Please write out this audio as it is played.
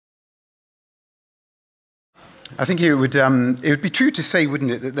I think it would be true to say,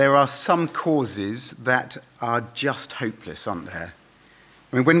 wouldn't it, that there are some causes that are just hopeless, aren't there?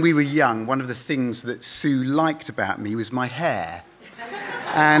 I mean, when we were young, one of the things that Sue liked about me was my hair.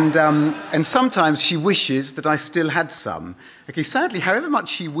 And sometimes she wishes that I still had some. Okay, sadly, however much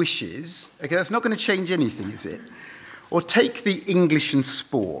she wishes, okay, that's not going to change anything, is it? Or take the English and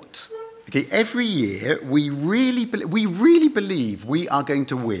sport. Okay, every year we really believe we are going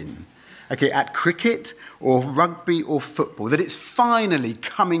to win. Okay, at cricket or rugby or football, that it's finally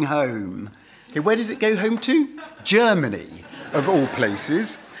coming home. Okay, where does it go home to? Germany, of all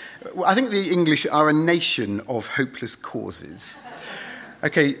places. I think the English are a nation of hopeless causes.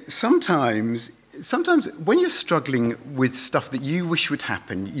 Okay, sometimes when you're struggling with stuff that you wish would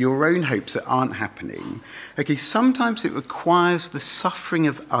happen, your own hopes that aren't happening, okay, sometimes it requires the suffering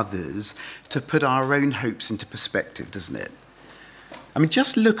of others to put our own hopes into perspective, doesn't it? I mean,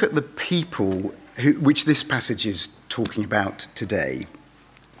 just look at the people which this passage is talking about today.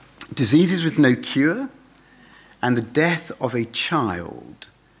 Diseases with no cure and the death of a child.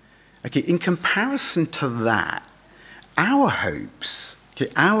 Okay, in comparison to that, our hopes, okay,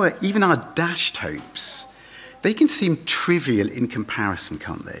 even our dashed hopes, they can seem trivial in comparison,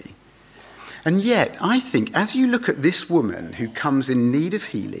 can't they? And yet, I think, as you look at this woman who comes in need of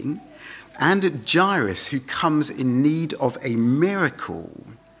healing, and at Jairus, who comes in need of a miracle,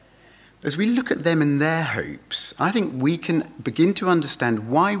 as we look at them and their hopes, I think we can begin to understand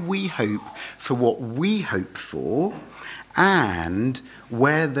why we hope for what we hope for and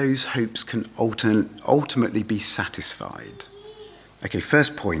where those hopes can ultimately be satisfied. Okay,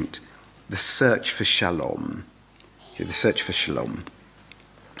 first point, the search for shalom. Okay, the search for shalom.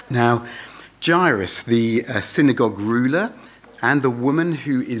 Now, Jairus, the synagogue ruler, and the woman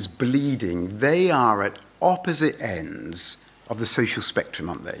who is bleeding, they are at opposite ends of the social spectrum,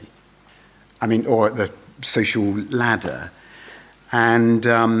 aren't they? I mean, or at the social ladder.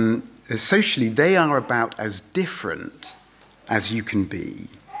 And socially, they are about as different as you can be.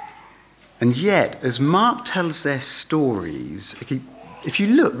 And yet, as Mark tells their stories, okay, if you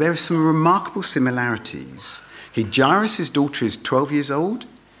look, there are some remarkable similarities. Okay, Jairus' daughter is 12 years old.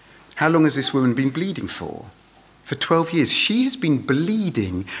 How long has this woman been bleeding for? For 12 years. She has been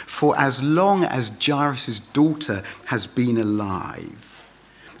bleeding for as long as Jairus' daughter has been alive.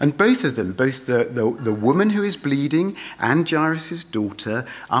 And both of them, both the woman who is bleeding and Jairus' daughter,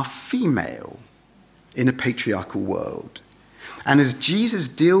 are female in a patriarchal world. And as Jesus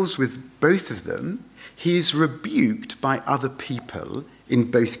deals with both of them, he is rebuked by other people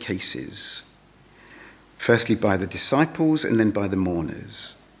in both cases. Firstly by the disciples and then by the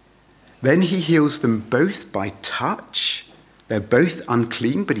mourners. Then he heals them both by touch. They're both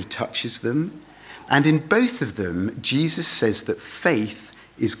unclean, but he touches them. And in both of them, Jesus says that faith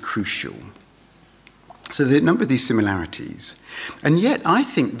is crucial. So there are a number of these similarities. And yet I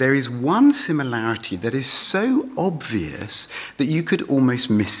think there is one similarity that is so obvious that you could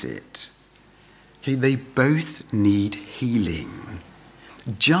almost miss it. Okay, they both need healing.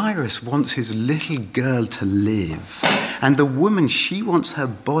 Jairus wants his little girl to live, and the woman, she wants her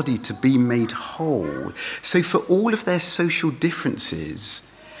body to be made whole. So for all of their social differences,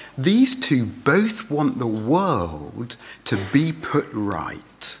 these two both want the world to be put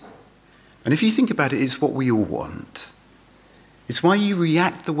right. And if you think about it, it's what we all want. It's why you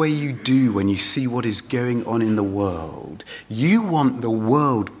react the way you do when you see what is going on in the world. You want the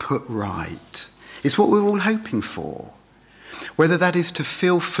world put right. It's what we're all hoping for. Whether that is to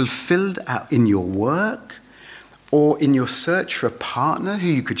feel fulfilled in your work, or in your search for a partner who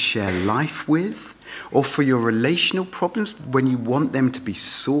you could share life with, or for your relational problems when you want them to be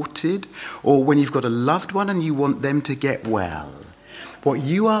sorted, or when you've got a loved one and you want them to get well. What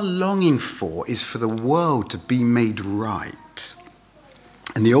you are longing for is for the world to be made right.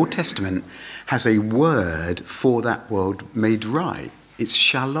 And the Old Testament has a word for that world made right. It's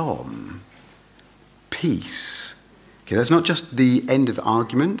shalom, peace. Okay, that's not just the end of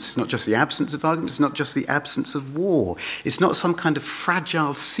arguments, not just the absence of arguments, not just the absence of war. It's not some kind of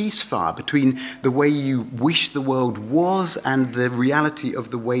fragile ceasefire between the way you wish the world was and the reality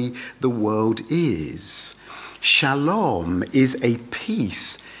of the way the world is. Shalom is a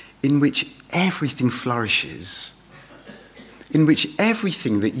peace in which everything flourishes, in which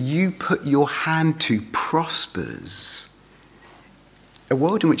everything that you put your hand to prospers. A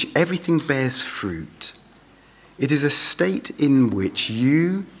world in which everything bears fruit. It is a state in which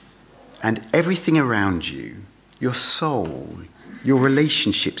you and everything around you, your soul, your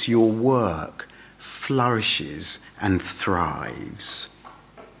relationships, your work, flourishes and thrives.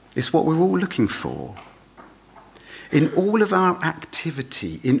 It's what we're all looking for. in all of our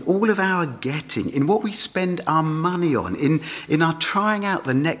activity, in all of our getting, in what we spend our money on, in our trying out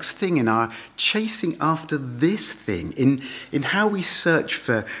the next thing, in our chasing after this thing, in how we search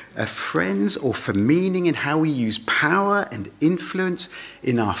for friends or for meaning, in how we use power and influence,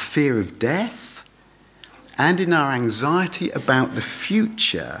 in our fear of death, and in our anxiety about the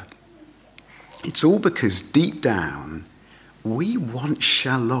future, it's all because deep down we want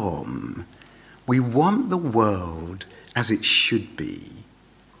shalom. We want the world as it should be,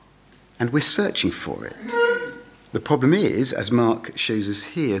 and we're searching for it. The problem is, as Mark shows us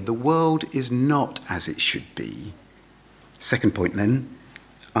here, the world is not as it should be. Second point then,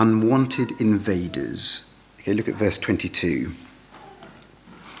 unwanted invaders. Okay, look at verse 22.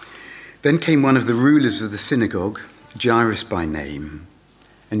 Then came one of the rulers of the synagogue, Jairus by name.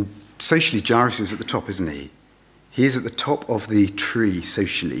 And socially, Jairus is at the top, isn't he? He is at the top of the tree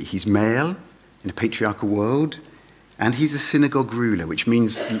socially. He's male in a patriarchal world, and he's a synagogue ruler, which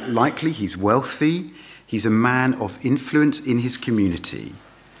means likely he's wealthy, he's a man of influence in his community.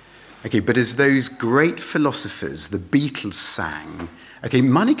 Okay, but as those great philosophers, the Beatles sang, okay,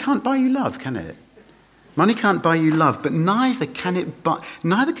 money can't buy you love, can it? Money can't buy you love, but neither can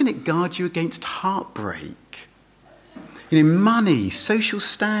it guard you against heartbreak. You know, money, social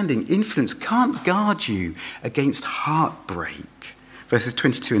standing, influence can't guard you against heartbreak. Verses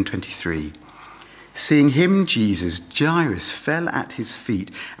 22 and 23. Seeing him, Jesus, Jairus fell at his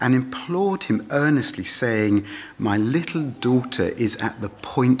feet and implored him earnestly, saying, "My little daughter is at the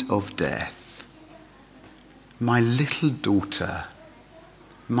point of death." My little daughter,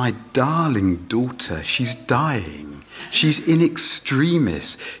 my darling daughter, she's dying. She's in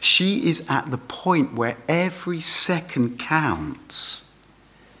extremis. She is at the point where every second counts.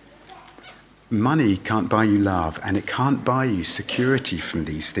 Money can't buy you love, and it can't buy you security from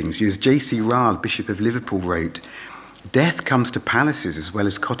these things. As J.C. Ryle, Bishop of Liverpool, wrote, "Death comes to palaces as well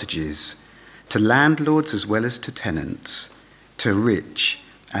as cottages, to landlords as well as to tenants, to rich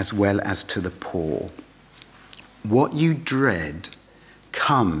as well as to the poor. What you dread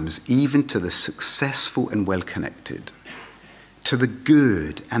comes even to the successful and well-connected, to the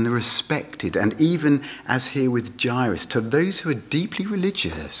good and the respected, and even, as here with Jairus, to those who are deeply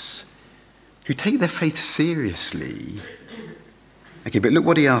religious, who take their faith seriously." Okay, but look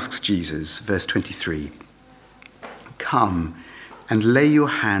what he asks Jesus, verse 23. "Come and lay your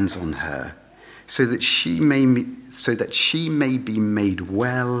hands on her, so that she may be made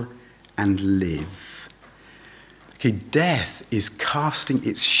well and live." Okay, death is casting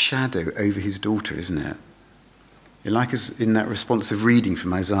its shadow over his daughter, isn't it? Like us in that responsive reading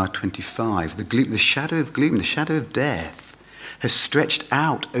from Isaiah 25, the shadow of gloom, the shadow of death has stretched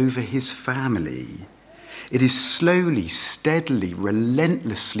out over his family. It is slowly, steadily,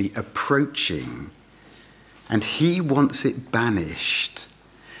 relentlessly approaching, and he wants it banished.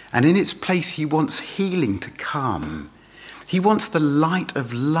 And in its place, he wants healing to come. He wants the light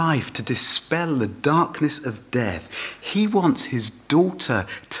of life to dispel the darkness of death. He wants his daughter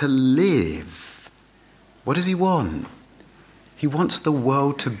to live. What does he want? He wants the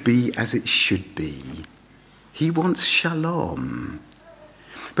world to be as it should be. He wants shalom.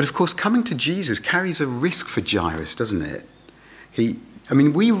 But of course, coming to Jesus carries a risk for Jairus, doesn't it? If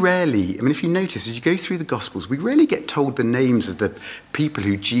you notice, as you go through the Gospels, we rarely get told the names of the people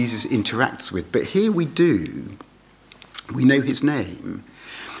who Jesus interacts with. But here we do. We know his name.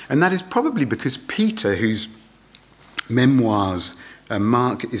 And that is probably because Peter, whose memoirs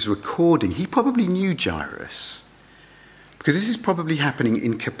Mark is recording, he probably knew Jairus. Because this is probably happening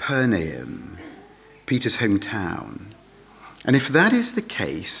in Capernaum, Peter's hometown. And if that is the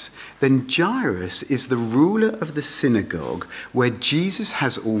case, then Jairus is the ruler of the synagogue where Jesus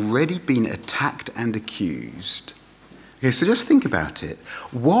has already been attacked and accused. Okay, so just think about it.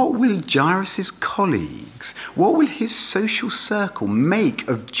 What will Jairus' colleagues, what will his social circle make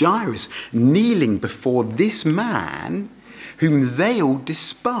of Jairus kneeling before this man whom they all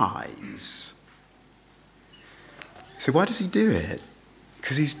despise? So why does he do it?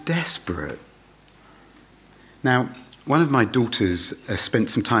 Because he's desperate. Now, one of my daughters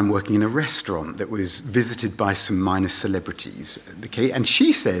spent some time working in a restaurant that was visited by some minor celebrities. Okay, and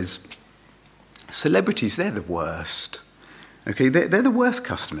she says, celebrities, they're the worst. Okay, they're the worst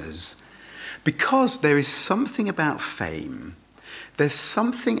customers. Because there is something about fame. There's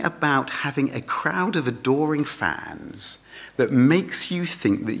something about having a crowd of adoring fans that makes you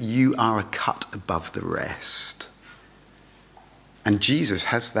think that you are a cut above the rest. And Jesus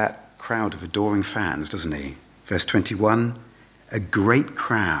has that crowd of adoring fans, doesn't he? Verse 21, a great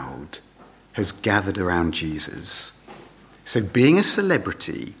crowd has gathered around Jesus. So being a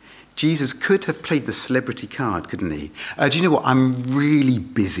celebrity, Jesus could have played the celebrity card, couldn't he? Do you know what? I'm really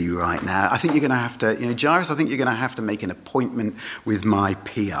busy right now. I think you're going to have to, Jairus, I think you're going to have to make an appointment with my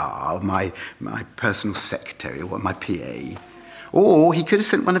PR, my personal secretary, or my PA. Or he could have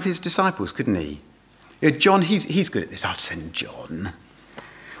sent one of his disciples, couldn't he? John, he's good at this. I'll send John.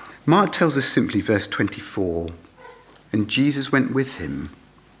 Mark tells us simply, verse 24, and Jesus went with him.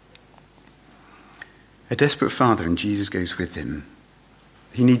 A desperate father, and Jesus goes with him.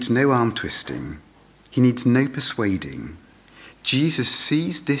 He needs no arm twisting. He needs no persuading. Jesus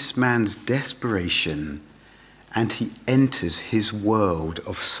sees this man's desperation and he enters his world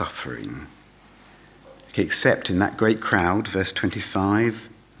of suffering. Okay, except in that great crowd, verse 25,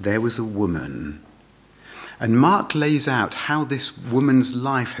 there was a woman. And Mark lays out how this woman's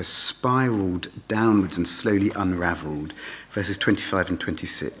life has spiraled downwards and slowly unraveled, verses 25 and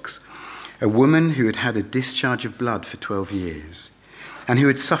 26. A woman who had had a discharge of blood for 12 years. And who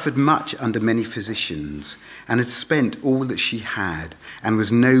had suffered much under many physicians, and had spent all that she had, and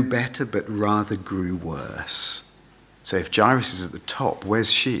was no better, but rather grew worse. So if Jairus is at the top,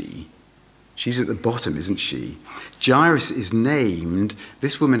 where's she? She's at the bottom, isn't she? Jairus is named.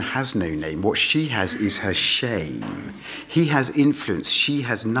 This woman has no name. What she has is her shame. He has influence. She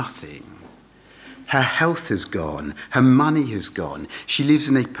has nothing. Her health has gone. Her money has gone. She lives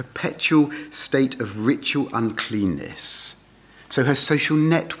in a perpetual state of ritual uncleanness. So her social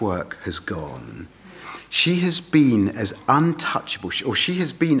network has gone. She has been as untouchable, or she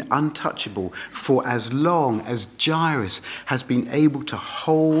has been untouchable for as long as Jairus has been able to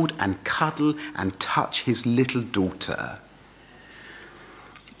hold and cuddle and touch his little daughter.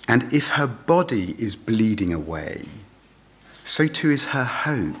 And if her body is bleeding away, so too is her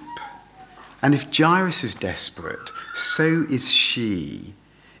hope. And if Jairus is desperate, so is she.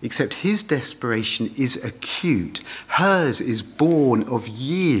 Except his desperation is acute. Hers is born of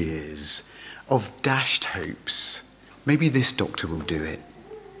years of dashed hopes. Maybe this doctor will do it.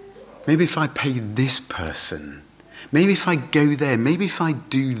 Maybe if I pay this person. Maybe if I go there. Maybe if I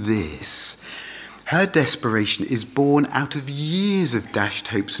do this. Her desperation is born out of years of dashed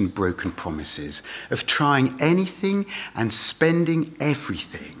hopes and broken promises, of trying anything and spending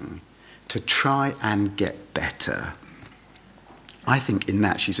everything to try and get better. I think in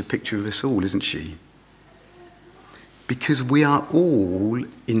that she's a picture of us all, isn't she? Because we are all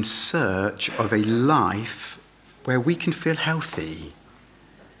in search of a life where we can feel healthy,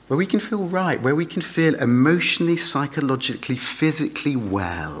 where we can feel right, where we can feel emotionally, psychologically, physically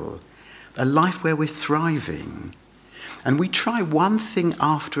well, a life where we're thriving. And we try one thing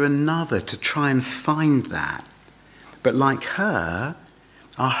after another to try and find that. But like her,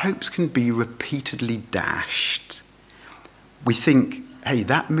 our hopes can be repeatedly dashed. We think, hey,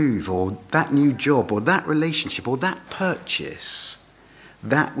 that move or that new job or that relationship or that purchase,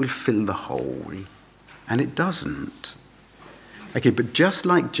 that will fill the hole. And it doesn't. Okay, but just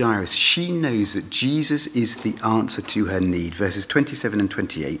like Jairus, she knows that Jesus is the answer to her need. Verses 27 and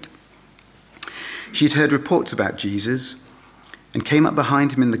 28. She had heard reports about Jesus and came up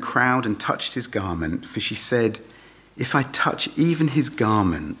behind him in the crowd and touched his garment, for she said, if I touch even his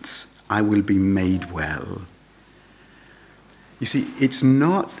garments, I will be made well. You see, it's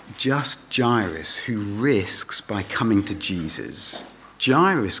not just Jairus who risks by coming to Jesus.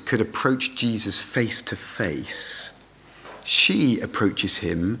 Jairus could approach Jesus face to face. She approaches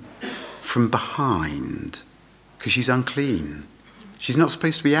him from behind because she's unclean. She's not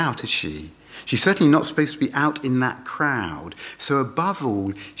supposed to be out, is she? She's certainly not supposed to be out in that crowd. So above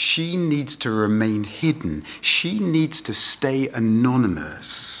all, she needs to remain hidden. She needs to stay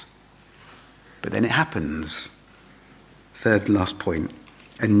anonymous. But then it happens. Third and last point,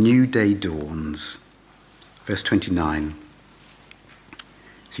 a new day dawns. Verse 29.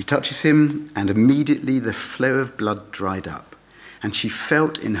 She touches him, and immediately the flow of blood dried up, and she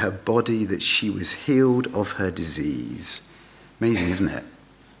felt in her body that she was healed of her disease. Amazing, isn't it?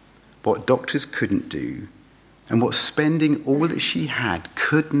 What doctors couldn't do, and what spending all that she had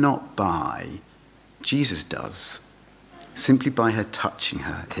could not buy, Jesus does, simply by her touching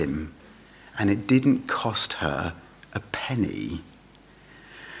him. And it didn't cost her a penny.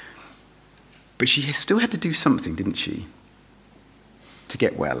 But she still had to do something, didn't she? To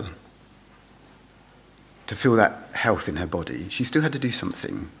get well. To feel that health in her body. She still had to do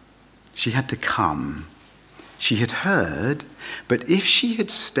something. She had to come. She had heard, but if she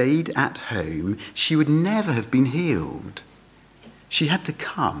had stayed at home, she would never have been healed. She had to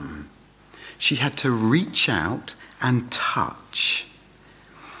come. She had to reach out and touch.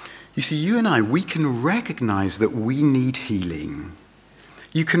 You see, you and I, we can recognize that we need healing.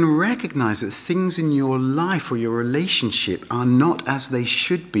 You can recognize that things in your life or your relationship are not as they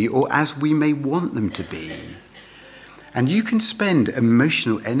should be or as we may want them to be. And you can spend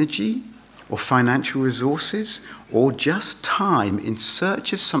emotional energy or financial resources or just time in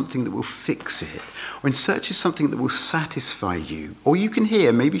search of something that will fix it, or in search of something that will satisfy you. Or you can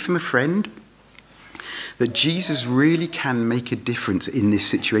hear, maybe from a friend, that Jesus really can make a difference in this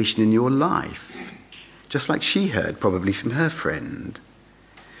situation in your life, just like she heard probably from her friend.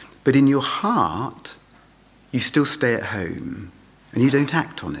 But in your heart, you still stay at home and you don't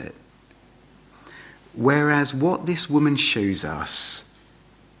act on it. Whereas what this woman shows us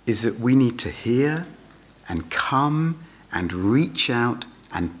is that we need to hear and come and reach out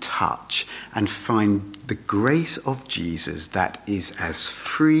and touch and find the grace of Jesus that is as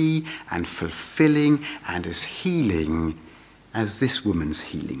free and fulfilling and as healing as this woman's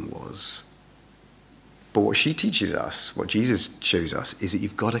healing was. But what she teaches us, what Jesus shows us, is that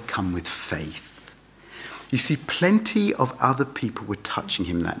you've got to come with faith. You see, plenty of other people were touching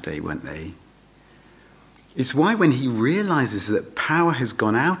him that day, weren't they? It's why when he realizes that power has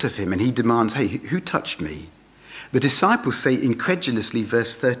gone out of him and he demands, hey, who touched me? The disciples say incredulously,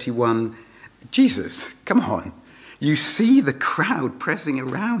 verse 31, Jesus, come on. You see the crowd pressing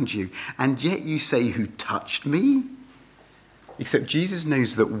around you, and yet you say, who touched me? Except Jesus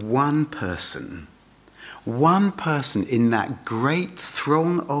knows that one person in that great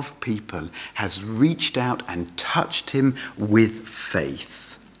throng of people has reached out and touched him with faith.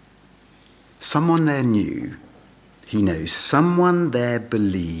 Someone there knew, he knows, someone there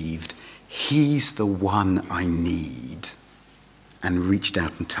believed, he's the one I need, and reached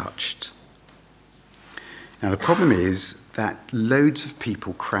out and touched. Now the problem is that loads of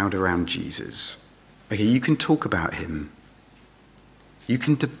people crowd around Jesus. Okay, you can talk about him. You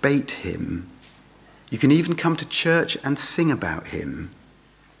can debate him. You can even come to church and sing about him.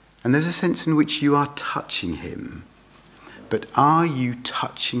 And there's a sense in which you are touching him. But are you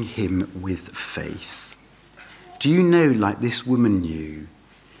touching him with faith? Do you know, like this woman knew,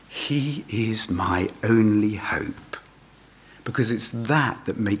 he is my only hope? Because it's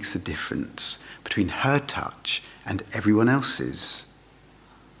that makes the difference between her touch and everyone else's.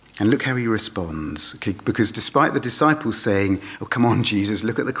 And look how he responds. Okay, because despite the disciples saying, oh, come on, Jesus,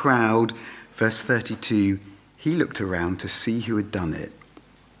 look at the crowd, verse 32, he looked around to see who had done it.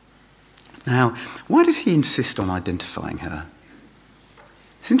 Now, why does he insist on identifying her?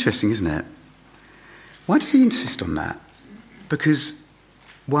 It's interesting, isn't it? Why does he insist on that? Because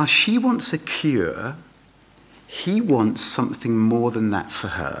while she wants a cure, he wants something more than that for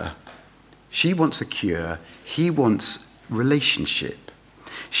her. She wants a cure. He wants relationship.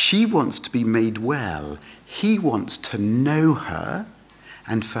 She wants to be made well. He wants to know her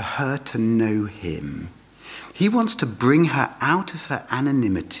and for her to know him. He wants to bring her out of her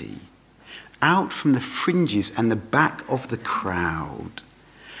anonymity, out from the fringes and the back of the crowd.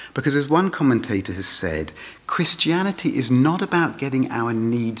 Because as one commentator has said, Christianity is not about getting our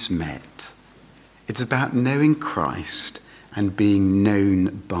needs met. It's about knowing Christ and being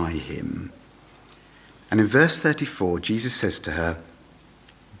known by him. And in verse 34, Jesus says to her,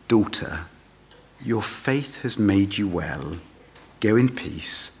 daughter, your faith has made you well. Go in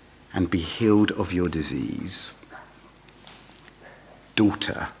peace and be healed of your disease.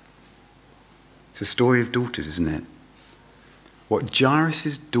 Daughter. It's a story of daughters, isn't it? What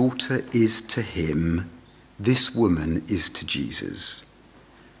Jairus' daughter is to him, this woman is to Jesus.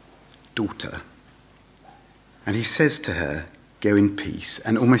 Daughter. And he says to her, go in peace.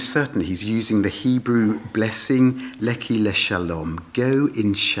 And almost certainly he's using the Hebrew blessing, leki leshalom, go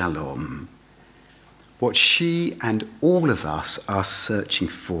in shalom. What she and all of us are searching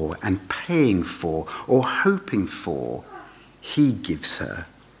for and paying for or hoping for, he gives her.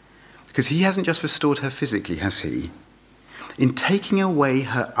 Because he hasn't just restored her physically, has he? In taking away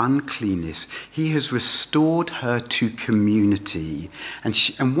her uncleanness, he has restored her to community.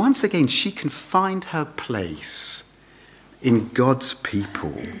 And once again, she can find her place in God's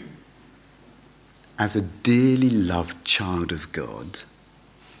people as a dearly loved child of God.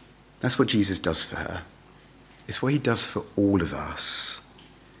 That's what Jesus does for her. It's what he does for all of us.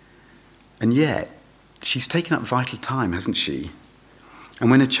 And yet, she's taken up vital time, hasn't she? And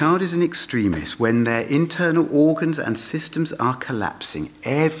when a child is an extremist, when their internal organs and systems are collapsing,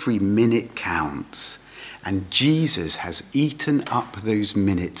 every minute counts. And Jesus has eaten up those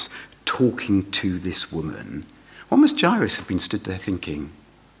minutes talking to this woman. What must Jairus have been stood there thinking?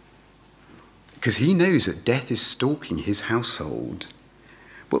 Because he knows that death is stalking his household.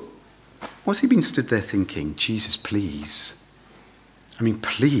 But what's he been stood there thinking? Jesus, please. I mean,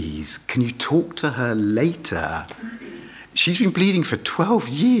 please, can you talk to her later? She's been bleeding for 12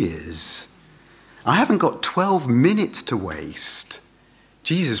 years. I haven't got 12 minutes to waste.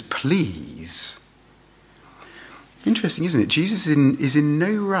 Jesus, please. Interesting, isn't it? Jesus is in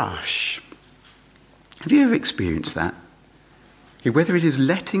no rush. Have you ever experienced that? Whether it is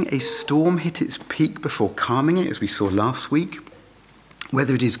letting a storm hit its peak before calming it, as we saw last week,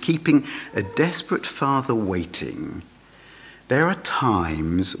 whether it is keeping a desperate father waiting, there are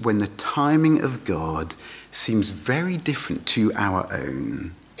times when the timing of God seems very different to our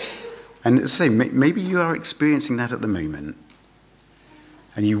own. And as I say, maybe you are experiencing that at the moment.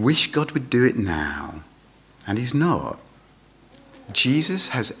 And you wish God would do it now. And he's not. Jesus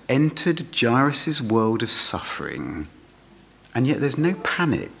has entered Jairus' world of suffering. And yet there's no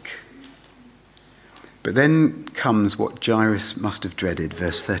panic. But then comes what Jairus must have dreaded,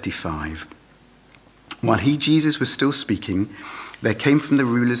 verse 35. While he, Jesus, was still speaking, there came from the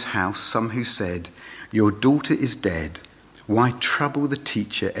ruler's house some who said, "Your daughter is dead. Why trouble the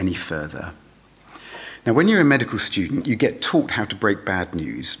teacher any further?" Now, when you're a medical student, you get taught how to break bad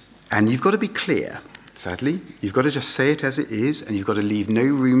news. And you've got to be clear, sadly. You've got to just say it as it is, and you've got to leave no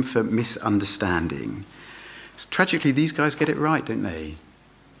room for misunderstanding. So, tragically, these guys get it right, don't they?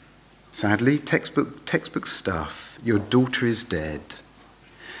 Sadly, textbook stuff. Your daughter is dead.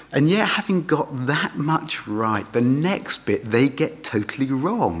 And yet, having got that much right, the next bit they get totally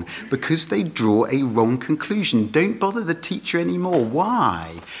wrong because they draw a wrong conclusion. Don't bother the teacher anymore.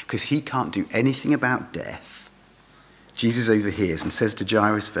 Why? Because he can't do anything about death. Jesus overhears and says to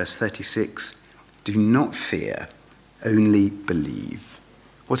Jairus, verse 36, "Do not fear, only believe."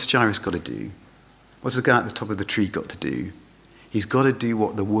 What's Jairus got to do? What's the guy at the top of the tree got to do? He's got to do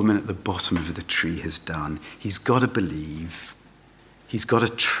what the woman at the bottom of the tree has done. He's got to believe. He's got to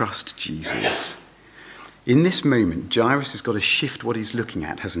trust Jesus. In this moment, Jairus has got to shift what he's looking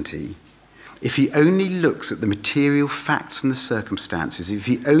at, hasn't he? If he only looks at the material facts and the circumstances, if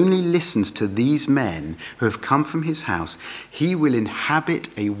he only listens to these men who have come from his house, he will inhabit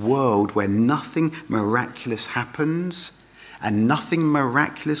a world where nothing miraculous happens and nothing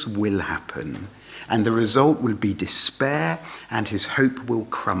miraculous will happen. And the result will be despair and his hope will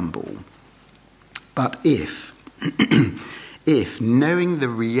crumble. But if knowing the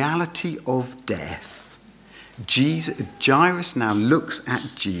reality of death, Jairus now looks at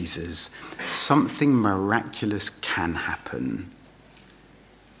Jesus, something miraculous can happen.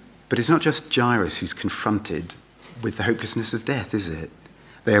 But it's not just Jairus who's confronted with the hopelessness of death, is it?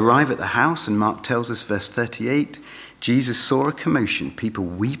 They arrive at the house, and Mark tells us, verse 38, Jesus saw a commotion, people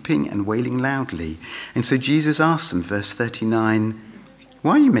weeping and wailing loudly. And so Jesus asked them, verse 39,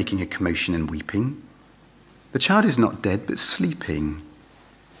 "Why are you making a commotion and weeping? The child is not dead, but sleeping."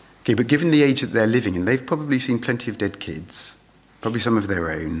 Okay, but given the age that they're living in, they've probably seen plenty of dead kids, probably some of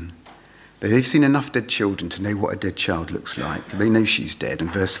their own. They've seen enough dead children to know what a dead child looks like. They know she's dead.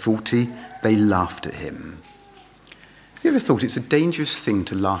 And verse 40, they laughed at him. Have you ever thought it's a dangerous thing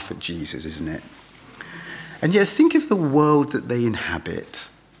to laugh at Jesus, isn't it? And yet think of the world that they inhabit.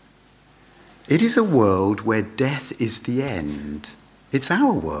 It is a world where death is the end. It's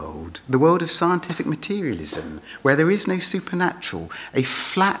our world, the world of scientific materialism, where there is no supernatural, a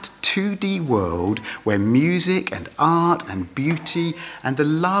flat 2D world where music and art and beauty and the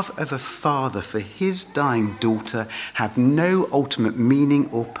love of a father for his dying daughter have no ultimate meaning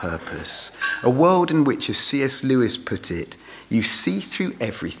or purpose. A world in which, as C.S. Lewis put it, you see through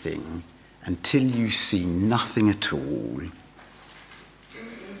everything until you see nothing at all.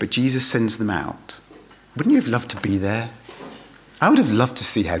 But Jesus sends them out. Wouldn't you have loved to be there? I would have loved to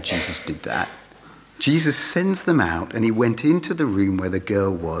see how Jesus did that. Jesus sends them out, and he went into the room where the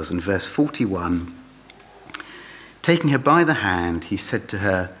girl was. And verse 41, taking her by the hand, he said to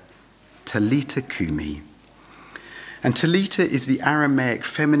her, "Talita kumi." And Talita is the Aramaic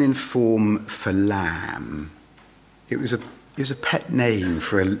feminine form for lamb. It was a pet name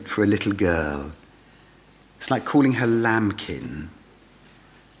for a little girl. It's like calling her lambkin.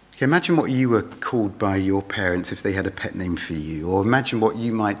 Imagine what you were called by your parents if they had a pet name for you. Or imagine what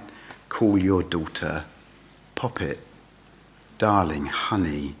you might call your daughter. Poppet, darling,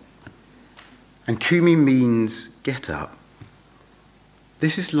 honey. And kumi means get up.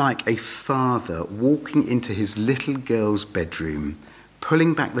 This is like a father walking into his little girl's bedroom,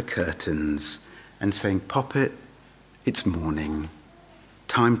 pulling back the curtains and saying, "Poppet, it's morning.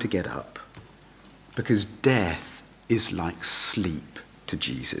 Time to get up." Because death is like sleep to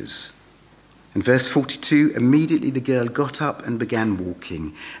Jesus. In verse 42, immediately the girl got up and began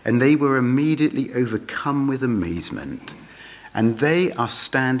walking, and they were immediately overcome with amazement. And they are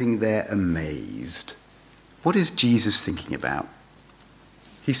standing there amazed. What is Jesus thinking about?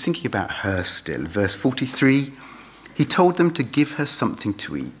 He's thinking about her still. Verse 43, He told them to give her something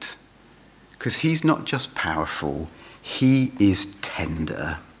to eat, because he's not just powerful, he is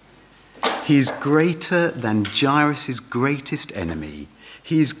tender. He is greater than Jairus' greatest enemy.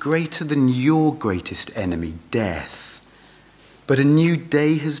 He is greater than your greatest enemy, death. But a new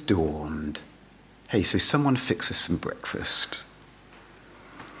day has dawned. Hey, so someone fix us some breakfast.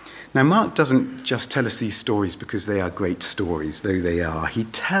 Now, Mark doesn't just tell us these stories because they are great stories, though they are. He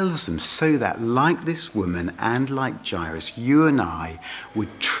tells them so that, like this woman and like Jairus, you and I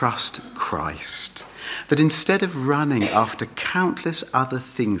would trust Christ. That instead of running after countless other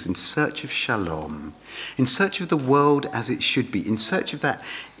things in search of shalom, in search of the world as it should be, in search of that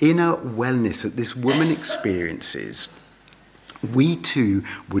inner wellness that this woman experiences, we too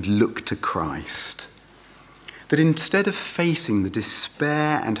would look to Christ. That instead of facing the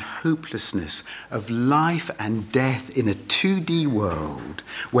despair and hopelessness of life and death in a 2D world,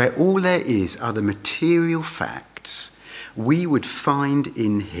 where all there is are the material facts, we would find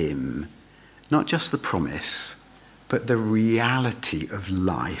in him not just the promise, but the reality of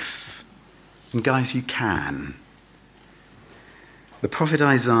life. And guys, you can. The prophet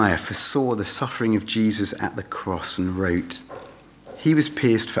Isaiah foresaw the suffering of Jesus at the cross and wrote, "He was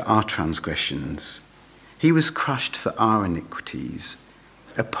pierced for our transgressions. He was crushed for our iniquities.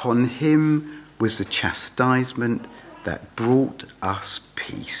 Upon him was the chastisement that brought us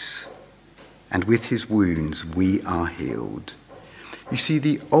peace. And with his wounds we are healed." You see,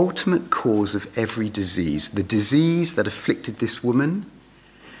 the ultimate cause of every disease, the disease that afflicted this woman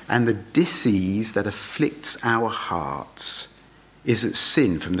and the disease that afflicts our hearts, is that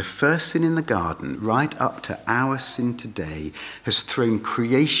sin, from the first sin in the garden right up to our sin today, has thrown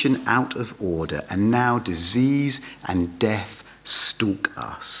creation out of order, and now disease and death stalk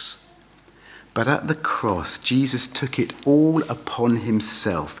us. But at the cross, Jesus took it all upon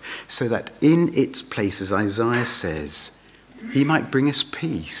himself, so that in its place, as Isaiah says, he might bring us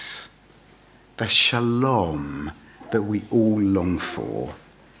peace, the shalom that we all long for.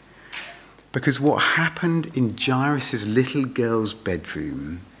 Because what happened in Jairus' little girl's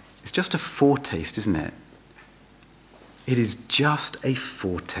bedroom is just a foretaste, isn't it? It is just a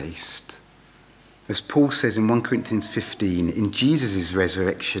foretaste. As Paul says in 1 Corinthians 15, in Jesus'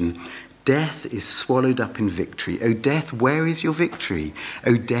 resurrection, death is swallowed up in victory. O death, where is your victory?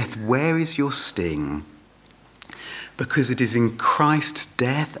 O death, where is your sting? Because it is in Christ's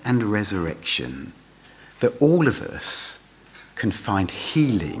death and resurrection that all of us can find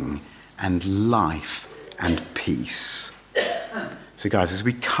healing and life and peace. So guys, as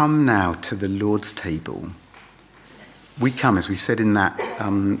we come now to the Lord's table, we come, as we said in that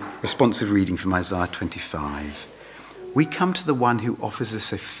responsive reading from Isaiah 25, we come to the one who offers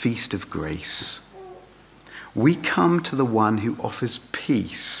us a feast of grace. We come to the one who offers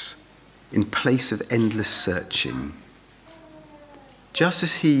peace in place of endless searching. Just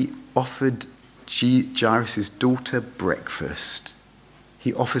as he offered Jairus' daughter breakfast,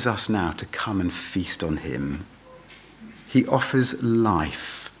 he offers us now to come and feast on him. He offers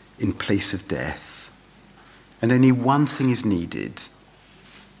life in place of death. And only one thing is needed: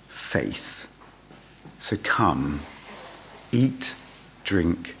 faith. So come, eat,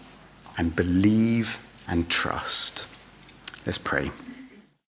 drink, and believe and trust. Let's pray.